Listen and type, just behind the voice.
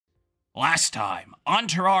Last time, on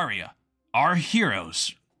Terraria, our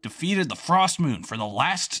heroes defeated the Frost Moon for the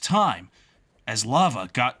last time as lava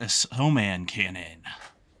got a snowman cannon.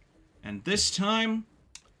 And this time,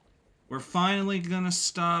 we're finally gonna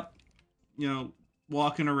stop,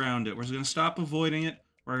 walking around it. We're gonna stop avoiding it.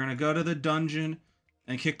 We're gonna go to the dungeon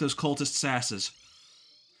and kick those cultists' asses.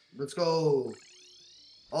 Let's go.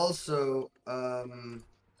 Also,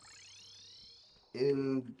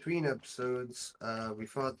 in between episodes, we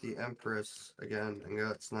fought the Empress again and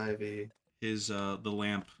got Snivy. His, the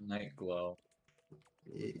lamp. Night glow.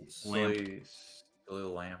 Yes. Lamp. Silly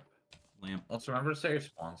lamp. Lamp. Also, remember to set your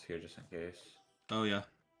spawns here just in case. Oh, yeah.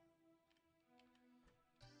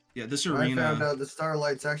 Yeah, this arena... I found out the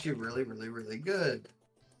Starlight's actually really, really, really good.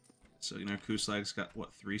 So, Qooslag's got,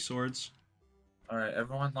 what, 3 swords? Alright,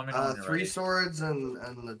 everyone, let me know when you're 3 ready. swords and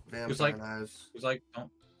the vampire knives.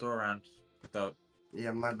 Don't throw around without...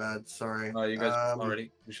 Yeah, my bad, sorry. Oh, you guys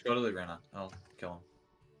already? We should go to the arena. I'll kill him.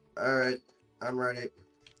 Alright, I'm ready.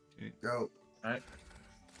 Okay. Go. Alright.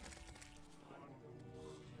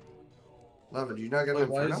 Love it, do you not get an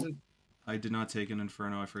Inferno? I did not take an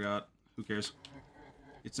Inferno, I forgot. Who cares?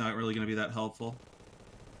 It's not really going to be that helpful.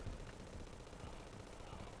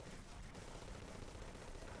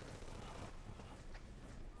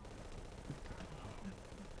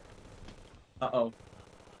 Uh-oh.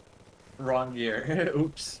 Wrong gear.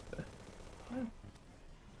 Oops.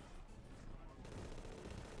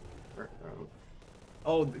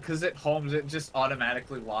 Oh, because it homes, it just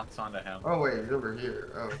automatically locks onto him. Oh wait, he's over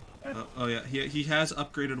here. Oh. Oh yeah, he has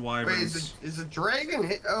upgraded wyverns. Wait, is a dragon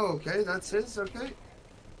hit? Oh, okay, that's his. Okay.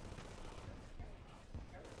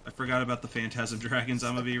 I forgot about the Phantasm Dragons.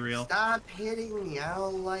 I'm gonna be real. Stop hitting me. I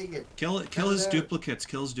don't like it. Kill his duplicates.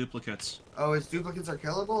 Kill his duplicates. Oh, his duplicates are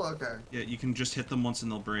killable. Okay. Yeah, you can just hit them once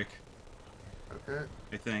and they'll break. Okay.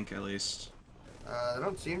 I think, at least. They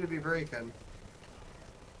don't seem to be breaking.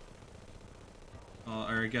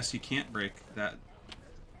 Or I guess you can't break that.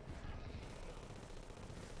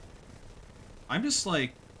 I'm just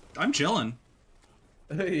like, I'm chilling.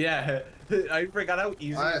 Yeah, I forgot how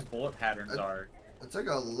easy his bullet patterns are. It took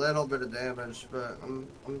a little bit of damage, but I'm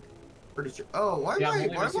pretty sure. Oh, why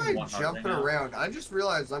am I jumping around? I just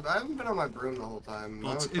realized I haven't been on my broom the whole time.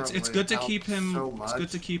 Well, it's good to keep him. It's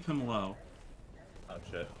good to keep him low. Oh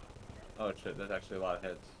shit! Oh shit! That's actually a lot of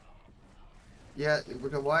hits. Yeah,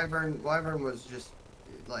 because Wyvern was just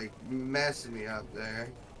like messing me up there.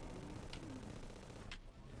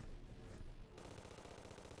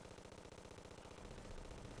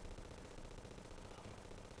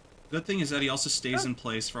 Good thing is that he also stays in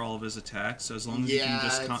place for all of his attacks, so as long as you can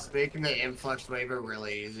just it's making the influx waiver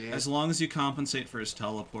really easy. As long as you compensate for his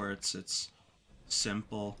teleports, it's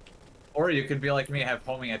simple. Or you could be like me, have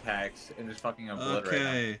homing attacks and just fucking obliterate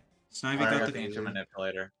Okay, Snivy got the ancient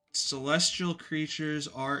manipulator. Celestial creatures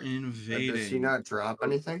are invading. Does he not drop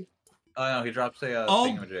anything? Oh no, he drops a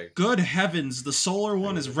thingamajig. Good heavens, the solar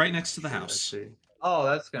one is right next to the house. Oh,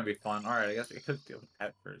 that's gonna be fun. Alright, I guess we could deal with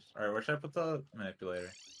that first. Alright, where should I put the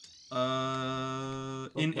manipulator? I'll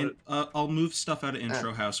move stuff out of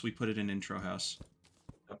intro house. We put it in intro house.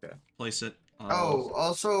 Okay. Place it.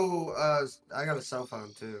 Also, I got a cell phone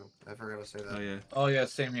too. I forgot to say that. Oh yeah. Oh yeah,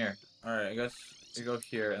 same here. Alright, I guess we go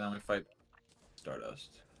here and then we fight Stardust.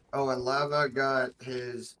 Oh, and Lava got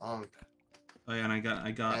his Ankh. Oh yeah, and I got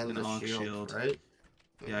an Ankh shield. Right?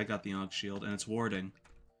 Yeah, I got the Ankh shield, and it's warding.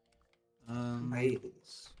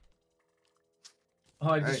 Nice. Oh,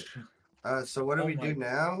 I just... So what do we do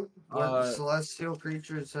now? What celestial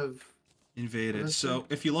creatures have invaded. So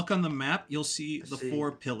if you look on the map, you'll see the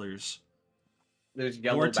 4 pillars. There's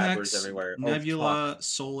yellow Vortex, everywhere. Nebula,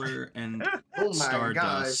 Solar, and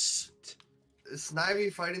Stardust. Is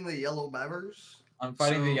Snivy fighting the yellow babbers? I'm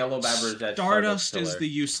fighting the yellow babbers at Stardust is the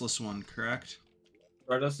useless one, correct?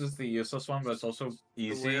 Stardust is the useless one, but it's also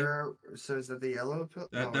easy. So is that the yellow pill?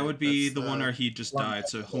 That would be the one where he just died,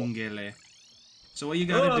 so Hungele. So what you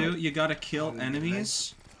gotta do, you gotta kill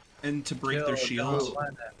enemies and to break their shields.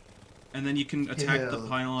 And then you can attack the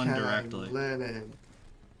pylon directly.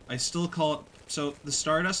 I still call it... So the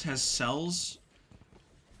Stardust has cells,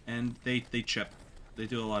 and they chip. They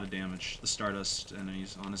do a lot of damage, the Stardust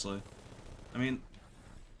enemies, honestly. I mean...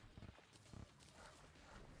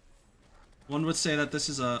 One would say that this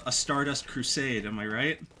is a Stardust crusade, am I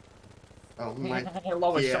right? Oh my...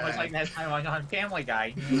 Lois, so much like that time on Family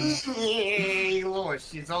Guy. Lois,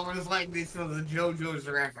 she's always like this for the JoJo's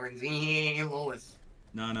reference. Lois.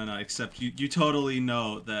 No, except you totally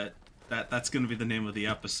know that's gonna be the name of the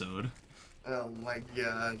episode. Oh my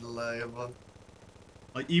god, Lava.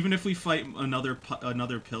 Like, even if we fight another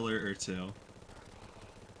pillar or two.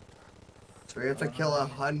 So we have to kill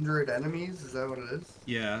 100 enemies? Is that what it is?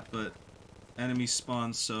 Yeah, but enemies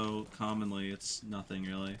spawn so commonly, it's nothing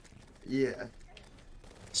really. Yeah.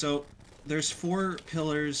 So, there's 4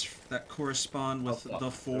 pillars that correspond with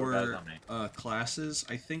the 4 classes.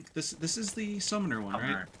 I think this is the summoner one,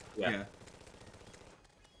 right? Yeah.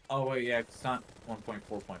 Oh wait, yeah, it's not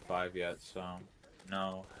 1.4.5 yet, so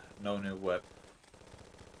no new whip.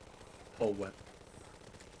 Full whip.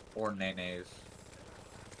 Or nays.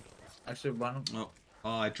 Actually, why don't... Oh,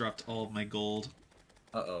 I dropped all of my gold.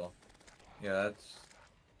 Uh-oh. Yeah, that's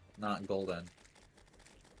not golden.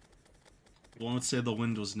 One would say the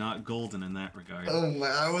wind was not golden in that regard. Oh my,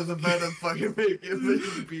 I was about to fucking make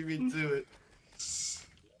it, beat me to it.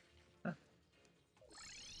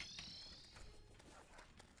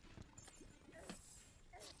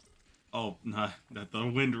 Oh, nah, the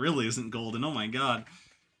wind really isn't golden, oh my god.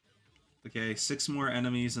 Okay, 6 more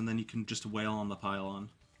enemies and then you can just wail on the pylon.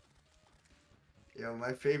 Yeah,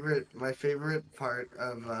 my favorite part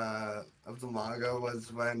of the manga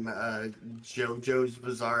was when JoJo's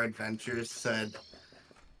Bizarre Adventures said,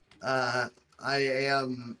 I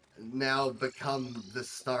am now become the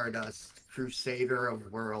Stardust, Crusader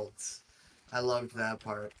of Worlds. I loved that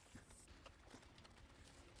part.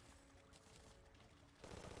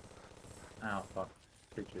 Oh, fuck.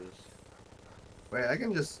 Creatures. Wait, I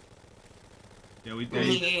can just... Yeah, we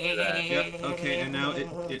did. Yep, okay, and now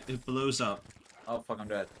it blows up. Oh, fuck, I'm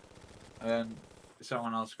dead. And then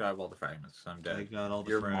someone else grab all the fragments, I'm dead. I got all the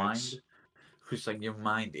Your frags. mind? Who's like, your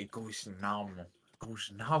mind, it goes numb.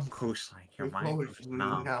 Goes numb, Qooslag. Your mind goes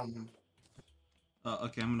numb.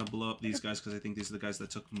 Okay, I'm gonna blow up these guys because I think these are the guys that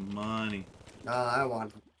took money. I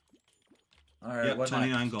want them. Alright, yep, what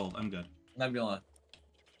 29 next? gold, I'm good. Nebula.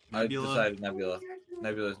 Nebula. I decided Nebula.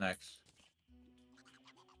 Nebula's next.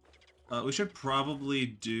 We should probably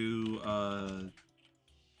do,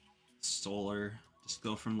 solar. Just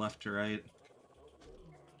go from left to right.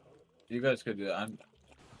 You guys could do that.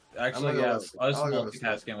 Actually, yeah, us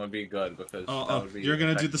multitasking would be good because that would be you're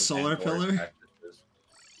gonna do the solar pillar?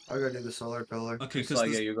 I'll go do the solar pillar. Okay, because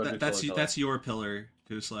that's your pillar,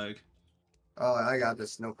 Qooslag. Oh, I got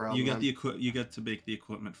this, no problem. You get you get to make the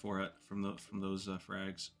equipment for it from those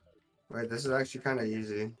frags. Wait, this is actually kind of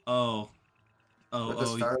easy.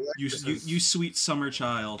 You sweet summer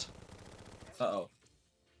child. Uh-oh.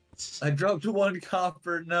 I dropped 1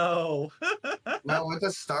 copper, no! No, with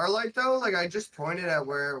the starlight though, like I just pointed at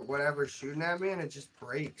whatever's shooting at me and it just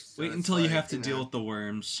breaks. So wait until you have to deal with the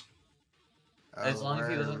worms. As long as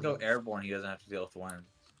he doesn't go airborne, he doesn't have to deal with the worms.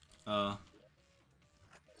 What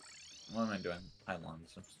am I doing?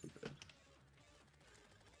 Pylons, I'm stupid.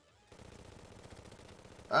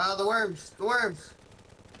 The worms! The worms!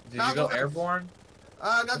 Did you go airborne?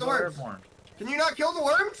 Got the worms! Airborne. Can you not kill the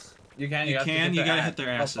worms? You can, you gotta hit their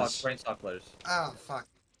asses. Oh fuck, brain sucklers. Oh fuck.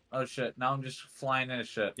 Oh shit, now I'm just flying into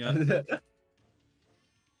shit. Yeah.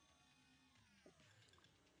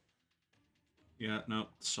 Yeah, no,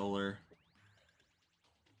 solar.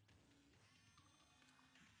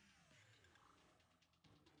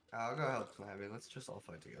 I'll go help Snivy. Let's just all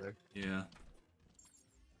fight together. Yeah.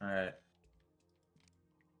 Alright.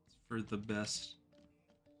 For the best.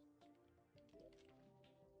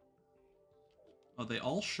 Oh, they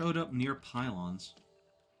all showed up near pylons.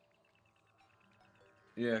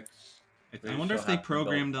 Yeah. I wonder if they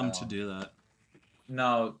programmed them to do that.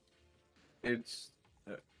 No. It's...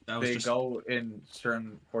 They go in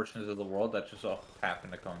certain portions of the world that just all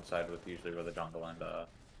happen to coincide with usually where the jungle and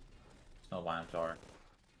snow biomes are.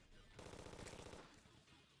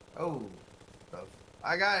 Oh.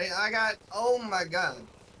 I got... Oh my god.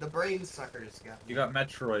 The brain suckers got me. You got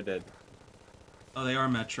Metroided. Oh, they are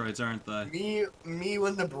Metroids, aren't they? Me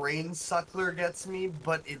when the brain suckler gets me,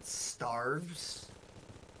 but it starves.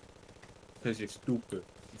 Because you're stupid.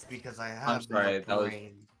 It's because I have no brain.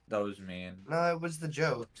 That was mean. No, it was the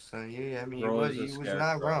joke. So you, I mean, Bro you was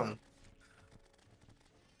not wrong.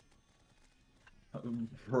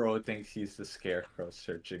 Bro thinks he's the scarecrow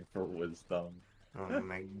searching for wisdom. Oh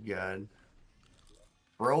my god.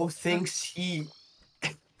 Bro thinks he...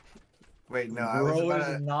 Wait, no, I was about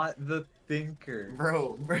to... not the thinker.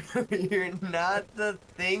 Bro, you're not the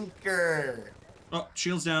thinker. Oh,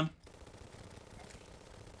 shield's down.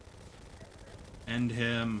 End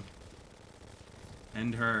him.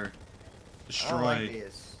 End her. Destroy. I like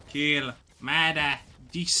this. Kill. Murder.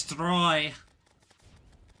 Destroy.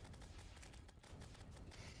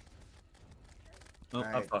 Oh,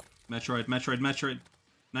 right. Metroid.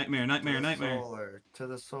 Nightmare. To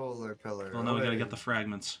the solar pillar. Well, now we gotta get the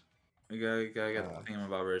fragments. We gotta get the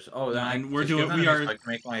thingamabobbers. Oh, yeah, then we are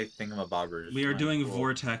make my thingamabobbers. We are doing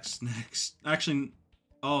Vortex next. Actually,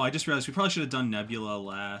 Oh, I just realized we probably should have done Nebula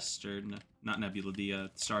last, or not Nebula, the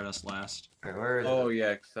Stardust last. Oh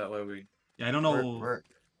yeah, because that way we. Yeah, I don't know. Where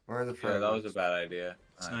are the fragments? Yeah, that was a bad idea.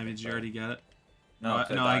 Snivy, did you already get it? No,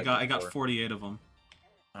 no, I got 48 of them.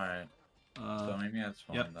 All right. So maybe that's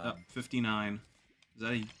fine. Yep, 59.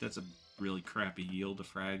 That's a really crappy yield of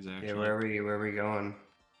frags, actually. Yeah, where are we going?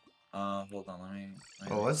 Hold on, let me.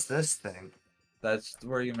 Oh, what's this thing? That's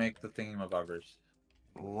where you make the thingamabobbers.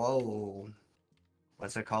 Whoa.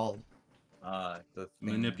 What's it called? The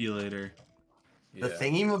manipulator. The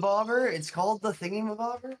thingamabobber? It's called the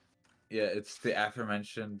thingamabobber? Yeah, it's the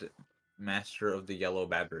aforementioned master of the yellow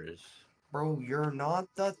babbers. Bro, you're not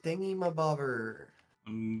the thingamabobber.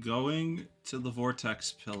 I'm going to the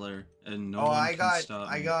vortex pillar, and no one can stop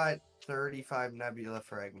me. I got 35 nebula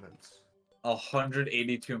fragments.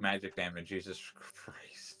 182 magic damage, Jesus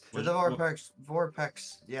Christ. To the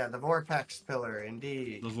vortex, yeah, the vortex pillar,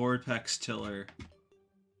 indeed. The vortex tiller.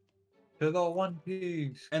 To the One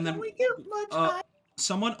Piece. And then we get much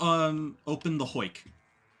someone open the hoik.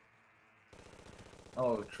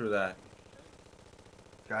 Oh, true that.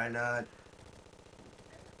 Try not.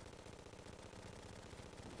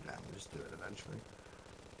 Nah, we'll just do it eventually.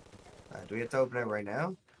 Do we have to open it right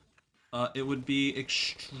now? It would be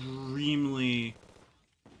extremely.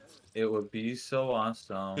 It would be so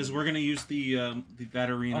awesome. Because we're gonna use that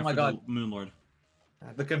arena for the Moonlord.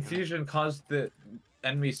 The confusion caused the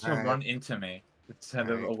enemies to run into me instead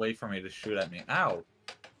of away from me to shoot at me. Ow!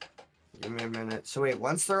 Give me a minute. So wait,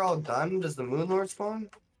 once they're all done, does the Moonlord spawn?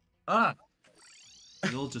 Ah!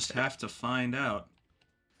 You'll just have to find out.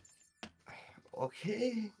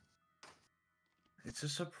 Okay. It's a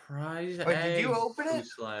surprise. Wait, did you open it?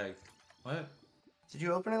 Qooslag. What? Did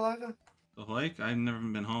you open it, Lava? The hoik? I've never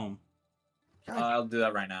been home. God, I'll do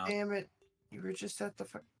that right now. damn it! You were just at the.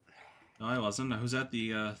 No, I wasn't. I was at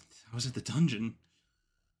the dungeon.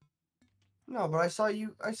 No, but I saw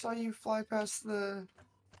you. I saw you fly past the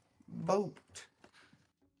boat.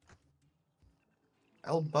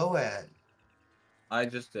 El Boad. I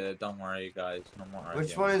just did. Don't worry, guys. No more arguing.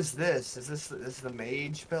 Which one is this? Is this the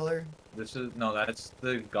mage pillar? That's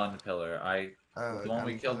the gun pillar. The one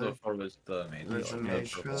we killed before was the mage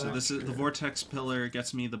pillar. So this is the vortex pillar.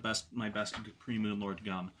 Gets me my best pre-Moonlord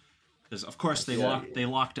gun, because of course they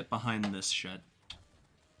locked it behind this shed.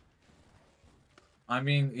 I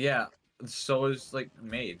mean, yeah. So is like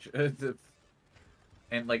mage,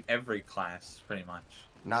 and like every class pretty much.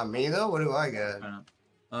 Not me though. What do I get?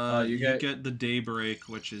 You get the Daybreak,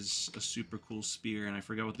 which is a super cool spear, and I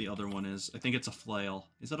forget what the other one is. I think it's a flail.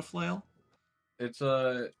 Is it a flail? It's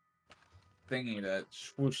a thingy that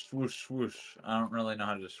swoosh, swoosh, swoosh. I don't really know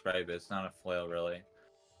how to describe it. It's not a flail, really.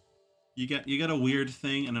 You get a weird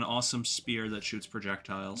thing and an awesome spear that shoots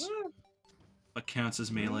projectiles, but counts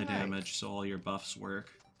as melee damage, so all your buffs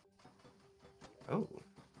work. Oh.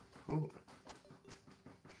 Ooh.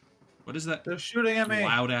 What is that? They're shooting at me.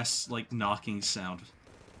 Loud ass like knocking sound.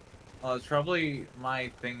 Oh, it's probably my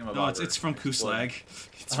thing about. No, it's from Qooslag.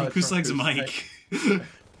 It's from Qooslag's mic.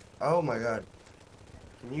 Oh my god.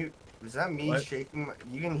 Can you? Was that me shaking?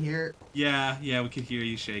 You can hear? Yeah, we can hear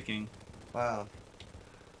you shaking. Wow.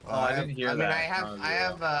 Well, I didn't hear that. I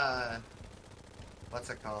have what's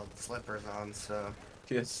it called? Slippers on, so.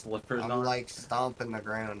 Yeah, slippers on. I'm like stomping the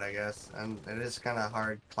ground, I guess, and it is kind of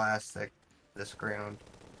hard plastic. This ground.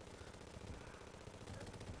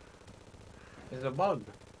 There's a bug.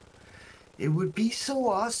 It would be so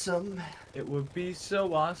awesome. It would be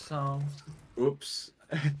so awesome. Oops.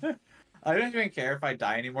 I don't even care if I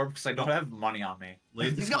die anymore because I don't have money on me.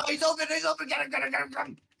 He's open, get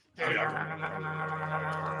him.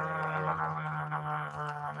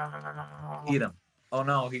 Eat him. Oh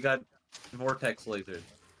no, he got vortex lasered.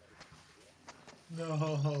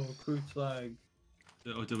 No, Qooslag.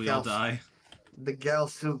 Oh, did we all die? The gal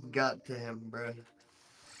soup got to him, bro.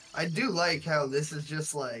 I do like how this is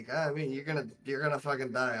just like, I mean, you're gonna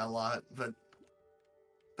fucking die a lot, but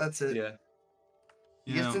that's it. Yeah.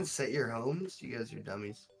 You guys didn't set your homes? You guys are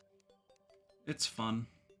dummies. It's fun.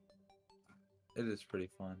 It is pretty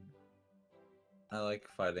fun. I like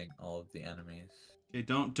fighting all of the enemies. Okay,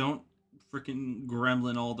 don't freaking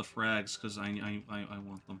gremlin all the frags, because I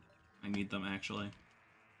want them. I need them, actually.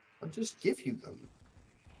 I'll just give you them.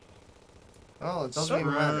 Oh, it doesn't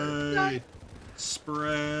even matter.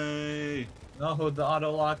 Spray! No, the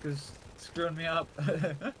auto lock is screwing me up.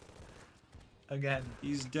 Again.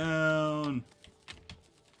 He's down.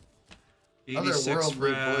 86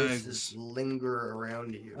 Otherworldly frags. voices linger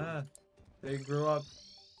around you. They grew up.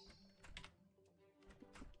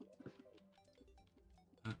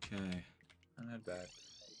 Okay. I'm not bad.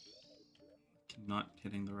 Not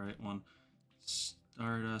hitting the right one.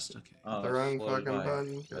 Stardust. Okay. Oh, The wrong slowed fucking by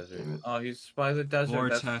button. desert. Oh, he's by the desert.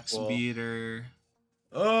 Vortex That's cool. beater.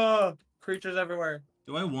 Oh, creatures everywhere.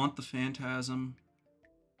 Do I want the Phantasm?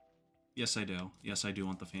 Yes, I do. Yes, I do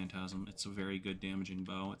want the Phantasm. It's a very good damaging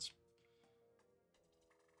bow. It's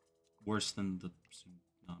worse than the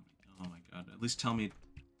tsunami. Oh my god. At least tell me.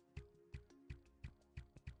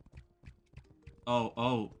 Oh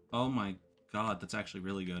my god. That's actually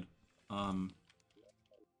really good.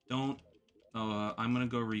 Don't. I'm gonna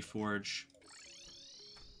go reforge.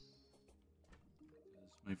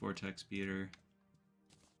 My Vortex beater.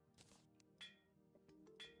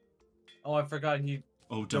 Oh, I forgot he.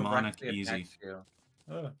 Oh, demonic easy.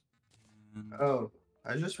 Oh,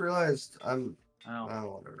 I just realized I'm. Ow.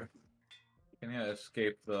 Oh, whatever. Can you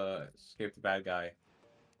escape the bad guy?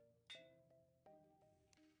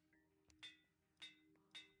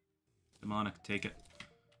 Demonic, take it.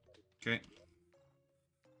 Okay.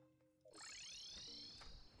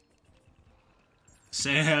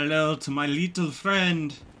 Say hello to my little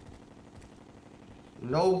friend.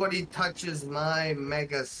 Nobody touches my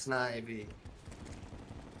Mega Snivy.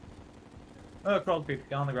 Oh, Crawltipede,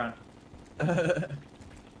 get on the ground.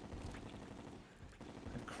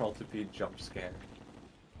 Crawltipede jump scare.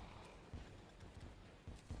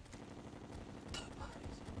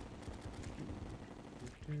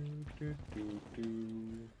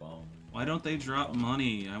 Why don't they drop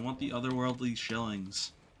money? I want the otherworldly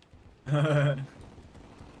shillings. Surely,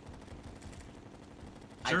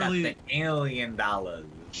 I got the alien dollars.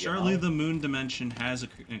 Surely the moon dimension has an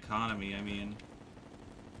economy, I mean.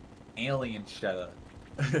 Alien cheddar.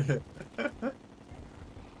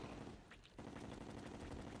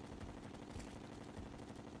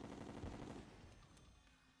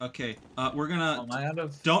 Okay, we're gonna. Am I out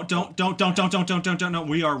of... Don't.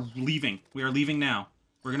 We are leaving. We are leaving now.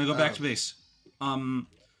 We're gonna go back to base.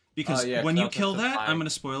 Because yeah, when you kill that, I'm gonna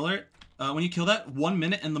spoiler it. When you kill that, 1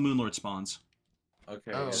 minute and the Moonlord spawns.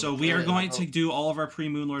 Okay. Oh, so we are going to do all of our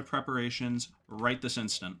pre-Moonlord preparations right this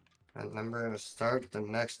instant. And then we're gonna start the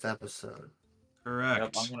next episode. Correct.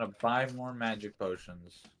 Yep, I'm gonna buy more magic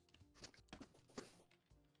potions.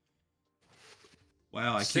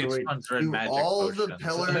 Wow, I can't. 600 do magic all potions. the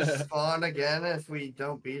pillars spawn again if we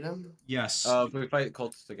don't beat them? Yes. If we fight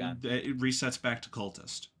cultists again. It resets back to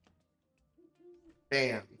cultist.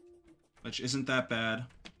 Damn. Which isn't that bad.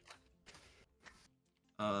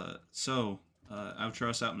 Outro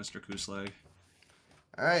us out, Mr. Qooslag.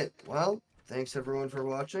 Alright, well, thanks everyone for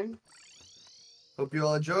watching. Hope you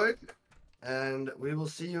all enjoyed. And we will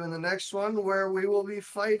see you in the next one where we will be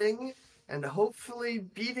fighting and hopefully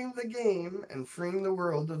beating the game and freeing the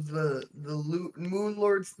world of the Loon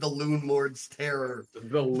Lord's terror.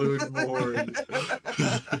 The Loon Lord.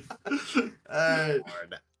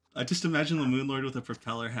 I just imagine the Moon Lord with a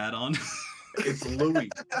propeller hat on. It's Louis.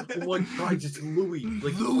 Oh my god, it's Louis.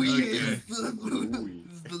 Like, Louis is the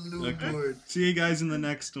Loon Lord. See you guys in the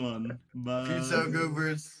next one. Bye. Peace out,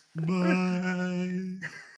 goobers. Bye.